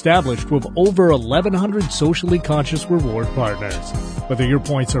is established with over 1,100 socially conscious reward partners. Whether your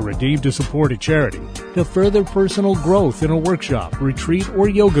points are redeemed to support a charity, to further personal growth in a workshop, retreat, or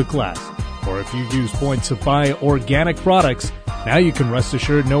yoga class, or if you use points to buy organic products, now you can rest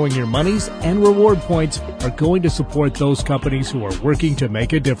assured knowing your monies and reward points are going to support those companies who are working to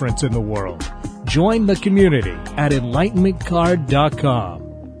make a difference in the world. Join the community at enlightenmentcard.com.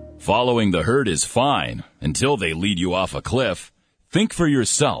 Following the herd is fine until they lead you off a cliff. Think for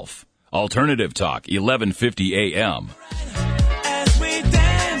yourself. Alternative Talk, 1150 AM. As we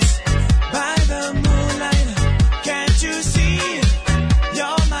dance by the moonlight, can't you see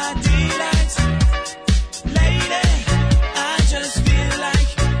you're my delight? Lady, I just feel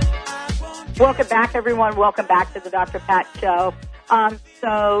like I won't... Welcome back, everyone. Welcome back to the Dr. Pat Show. I'm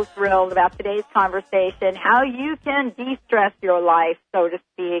so thrilled about today's conversation, how you can de-stress your life, so to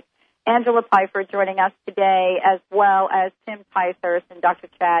speak. Angela Pfeiffer joining us today, as well as Tim Ticehurst and Dr.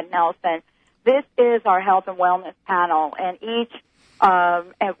 Chad Nelson. This is our health and wellness panel, and each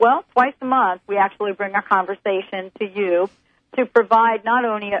Twice a month, we actually bring a conversation to you to provide not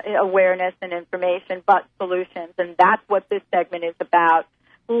only awareness and information, but solutions. And that's what this segment is about.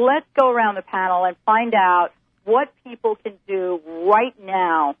 Let's go around the panel and find out what people can do right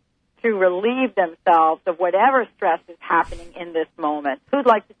now to relieve themselves of whatever stress is happening in this moment. Who'd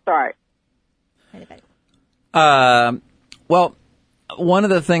like to start? Well, one of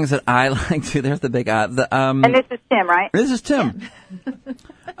the things that I like to, there's the big, and this is Tim, right? This is Tim.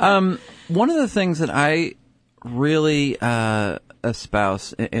 One of the things that I really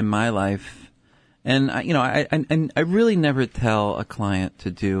espouse in my life, and I really never tell a client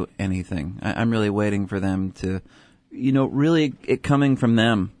to do anything. I'm really waiting for them to, really it coming from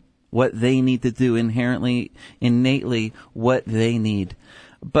them, what they need to do innately, what they need.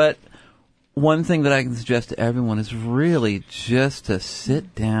 But one thing that I can suggest to everyone is really just to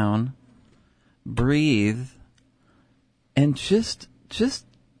sit down, breathe, and just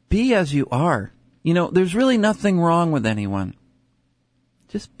be as you are. There's really nothing wrong with anyone.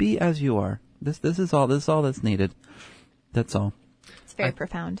 Just be as you are. This is all that's needed. That's all. It's very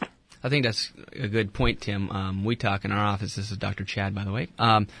profound. I think that's a good point, Tim. We talk in our office, this is Dr. Chad, by the way,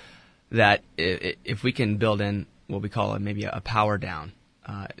 that if we can build in what we call maybe a power down,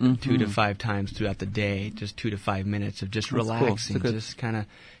 2 to 5 times throughout the day, just 2 to 5 minutes of just That's relaxing, cool. just kind of,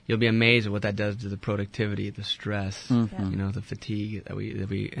 you'll be amazed at what that does to the productivity, the stress, the fatigue that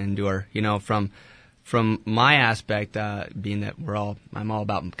we endure. From my aspect, being that I'm all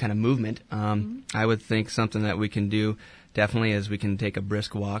about kind of movement, I would think something that we can do definitely is we can take a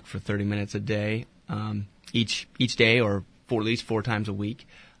brisk walk for 30 minutes a day, each day, or at least 4 times a week,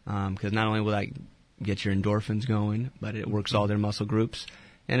 because not only will that get your endorphins going, but it works all their muscle groups,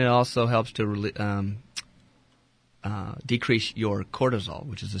 and it also helps to decrease your cortisol,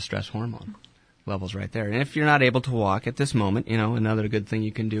 which is the stress hormone levels right there. And if you're not able to walk at this moment, another good thing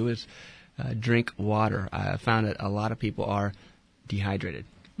you can do is drink water. I found that a lot of people are dehydrated,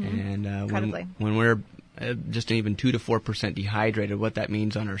 and when we're just even 2 to 4% dehydrated, what that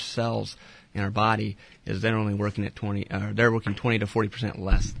means on our cells in our body is they're only working at 20 to 40%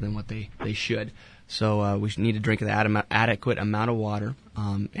 less than what they should. So we need to drink the adequate amount of water,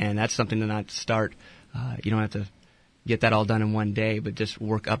 and that's something to not start. You don't have to get that all done in one day, but just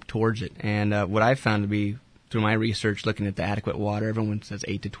work up towards it. And what I've found to be, through my research looking at the adequate water, everyone says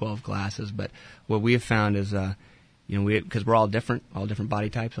 8 to 12 glasses, but what we have found is, because we're all different body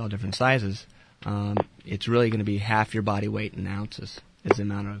types, all different sizes, it's really going to be half your body weight in ounces is the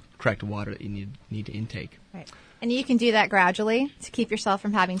amount of correct water that you need to intake. Right. And you can do that gradually to keep yourself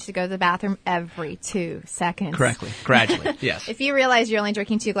from having to go to the bathroom every 2 seconds. Gradually, yes. If you realize you're only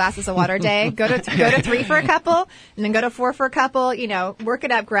drinking 2 glasses of water a day, go to 3 for a couple, and then go to 4 for a couple. Work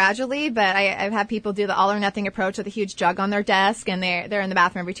it up gradually. But I've had people do the all or nothing approach with a huge jug on their desk, and they're in the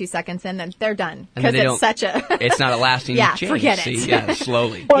bathroom every 2 seconds, and then they're done because it's such a. It's not a lasting change. Forget it. See,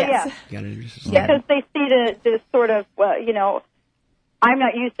 slowly. Well, yes. Because they see this sort of I'm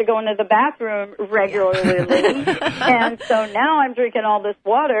not used to going to the bathroom regularly, and so now I'm drinking all this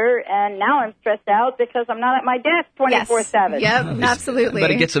water, and now I'm stressed out because I'm not at my desk 24/7. Yep, absolutely.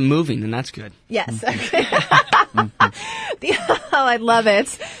 But it gets them moving, and that's good. Yes. I love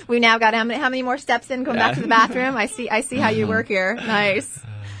it. We now got how many more steps in going back to the bathroom? I see how you work here. Nice.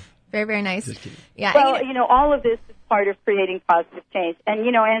 Very, very nice. Yeah. Well, all of this is part of creating positive change. And,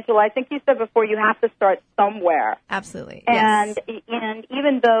 Angela, I think you said before you have to start somewhere. Absolutely. And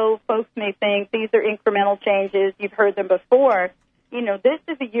even though folks may think these are incremental changes, you've heard them before, this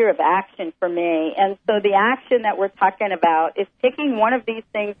is a year of action for me. And so the action that we're talking about is picking one of these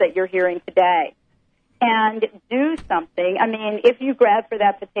things that you're hearing today and do something. I mean, if you grab for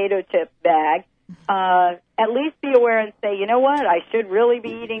that potato chip bag, at least be aware and say, you know what, I should really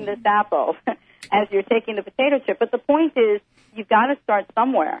be eating this apple as you're taking the potato chip. But the point is, you've got to start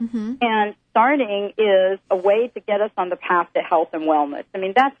somewhere. And starting is a way to get us on the path to health and wellness. I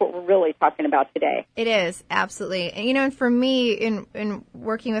mean, that's what we're really talking about today. It is, absolutely. And, and for me, in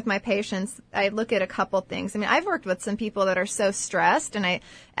working with my patients, I look at a couple things. I mean, I've worked with some people that are so stressed, and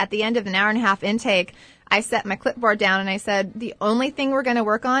at the end of an hour and a half intake, I set my clipboard down and I said, the only thing we're going to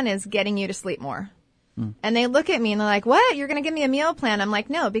work on is getting you to sleep more. And they look at me and they're like, what? You're going to give me a meal plan? I'm like,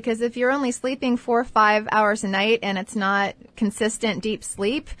 no, because if you're only sleeping 4 or 5 hours a night and it's not consistent deep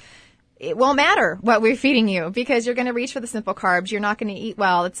sleep, it won't matter what we're feeding you because you're going to reach for the simple carbs. You're not going to eat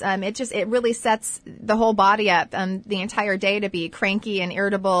well. It really sets the whole body up the entire day to be cranky and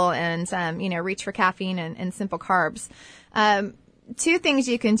irritable and, reach for caffeine and simple carbs. 2 things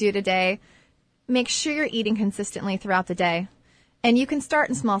you can do today. Make sure you're eating consistently throughout the day. And you can start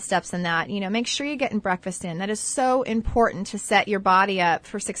in small steps in that. Make sure you're getting breakfast in. That is so important to set your body up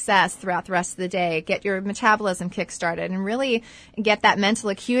for success throughout the rest of the day. Get your metabolism kick-started and really get that mental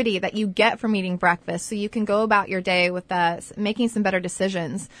acuity that you get from eating breakfast so you can go about your day with making some better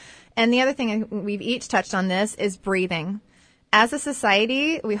decisions. And the other thing, we've each touched on this, is breathing. As a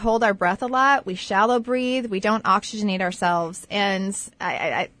society, we hold our breath a lot. We shallow breathe. We don't oxygenate ourselves. And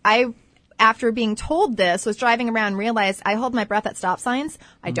I after being told this, was driving around and realized I hold my breath at stop signs.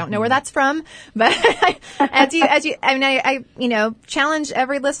 I don't know where that's from, but I challenge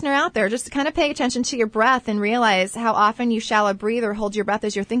every listener out there just to kind of pay attention to your breath and realize how often you shallow breathe or hold your breath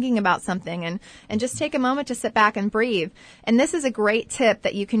as you're thinking about something, and just take a moment to sit back and breathe. And this is a great tip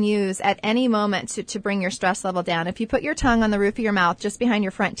that you can use at any moment to bring your stress level down. If you put your tongue on the roof of your mouth just behind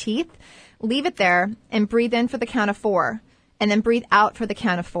your front teeth, leave it there and breathe in for the count of 4. And then breathe out for the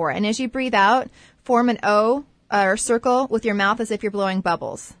count of 4. And as you breathe out, form an O or circle with your mouth as if you're blowing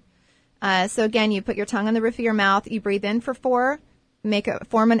bubbles. So again, you put your tongue on the roof of your mouth, you breathe in for 4,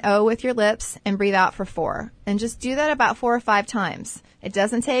 form an O with your lips, and breathe out for 4. And just do that about 4 or 5 times. It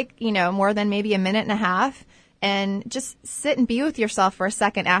doesn't take, more than maybe a minute and a half. And just sit and be with yourself for a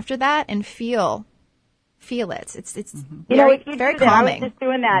second after that and feel it. It's very, if you very do that, calming. I was just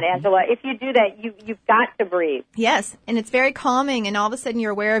doing that, Angela. If you do that, you've got to breathe. Yes, and it's very calming, and all of a sudden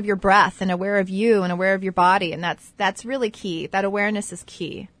you're aware of your breath and aware of you and aware of your body, and that's really key. That awareness is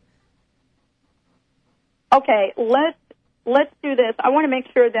key. Okay, let's do this. I want to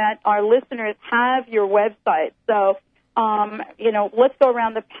make sure that our listeners have your website. So, let's go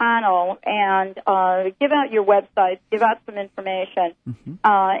around the panel and give out your website, give out some information.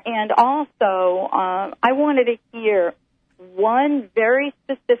 And also, I wanted to hear one very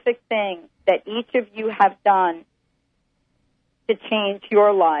specific thing that each of you have done to change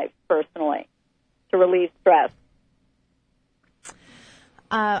your life personally, to relieve stress.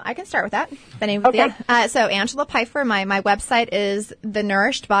 I can start with that. Okay. So Angela Pfeiffer, my website is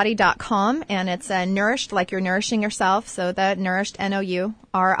thenourishedbody.com, and it's nourished like you're nourishing yourself. So the nourished, NOURISHED,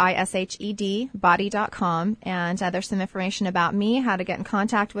 body.com. And there's some information about me, how to get in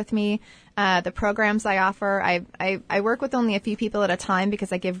contact with me, the programs I offer. I work with only a few people at a time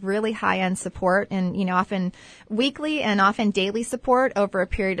because I give really high-end support and, often weekly and often daily support over a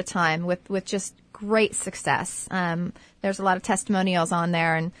period of time with just great success. There's a lot of testimonials on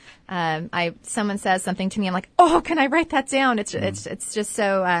there, and someone says something to me, I'm like, oh, can I write that down? It's just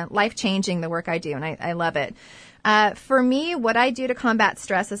so life-changing, the work I do, and I love it. For me, what I do to combat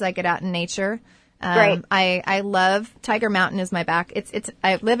stress is I get out in nature. Great. I love Tiger Mountain is my back.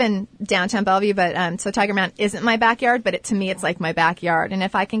 I live in downtown Bellevue, but so Tiger Mountain isn't my backyard, but to me it's like my backyard. And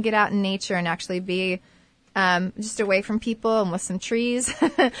if I can get out in nature and actually be just away from people and with some trees,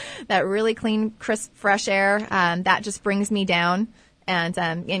 that really clean, crisp, fresh air, that just brings me down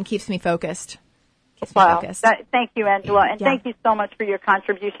and keeps me focused. Thank you, Angela, and thank you so much for your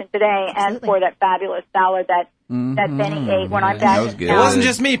contribution today. Absolutely. And for that fabulous salad that Benny ate when I'm back in town. It wasn't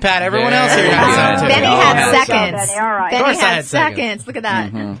just me, Pat. Everyone else here had salad. Benny had seconds. Benny, all right. Benny had seconds. Look at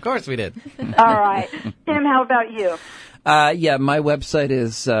that. Of course we did. All right. Tim, how about you? My website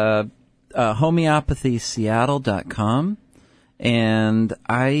is homeopathyseattle.com, and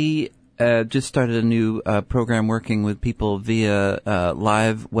I just started a new program working with people via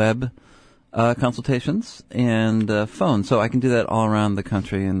live web consultations and phone, so I can do that all around the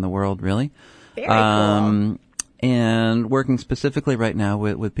country and the world, really. Very cool. And working specifically right now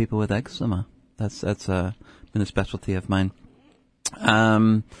with people with eczema. That's been a specialty of mine.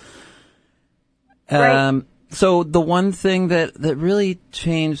 So the one thing that really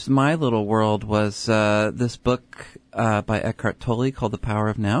changed my little world was this book by Eckhart Tolle called The Power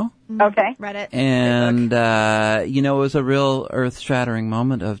of Now. Okay. Read it. And, it was a real earth-shattering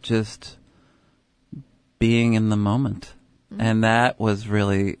moment of just being in the moment. And that was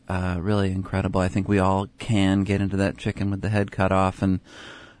really, really incredible. I think we all can get into that chicken with the head cut off. And,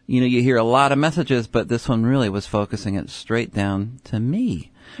 you hear a lot of messages, but this one really was focusing it straight down to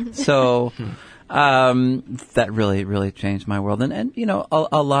me. So, that really, really changed my world. And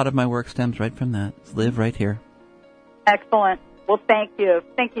a lot of my work stems right from that. Live right here. Excellent. Well, thank you.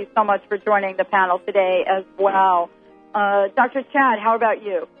 Thank you so much for joining the panel today as well. Dr. Chad, how about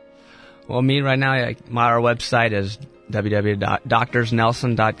you? Well, me right now, our website is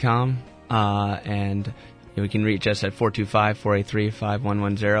www.doctorsnelson.com, and you can reach us at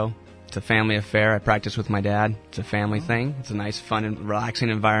 425-483-5110. It's a family affair. I practice with my dad. It's a family thing. It's a nice, fun, and relaxing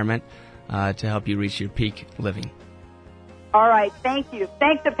environment to help you reach your peak living. All right, thank you.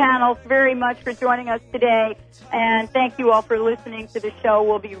 Thank the panels very much for joining us today, and thank you all for listening to the show.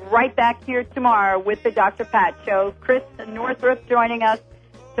 We'll be right back here tomorrow with the Dr. Pat Show. Chris Northrup joining us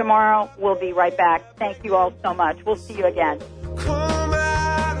tomorrow. We'll be right back. Thank you all so much. We'll see you again.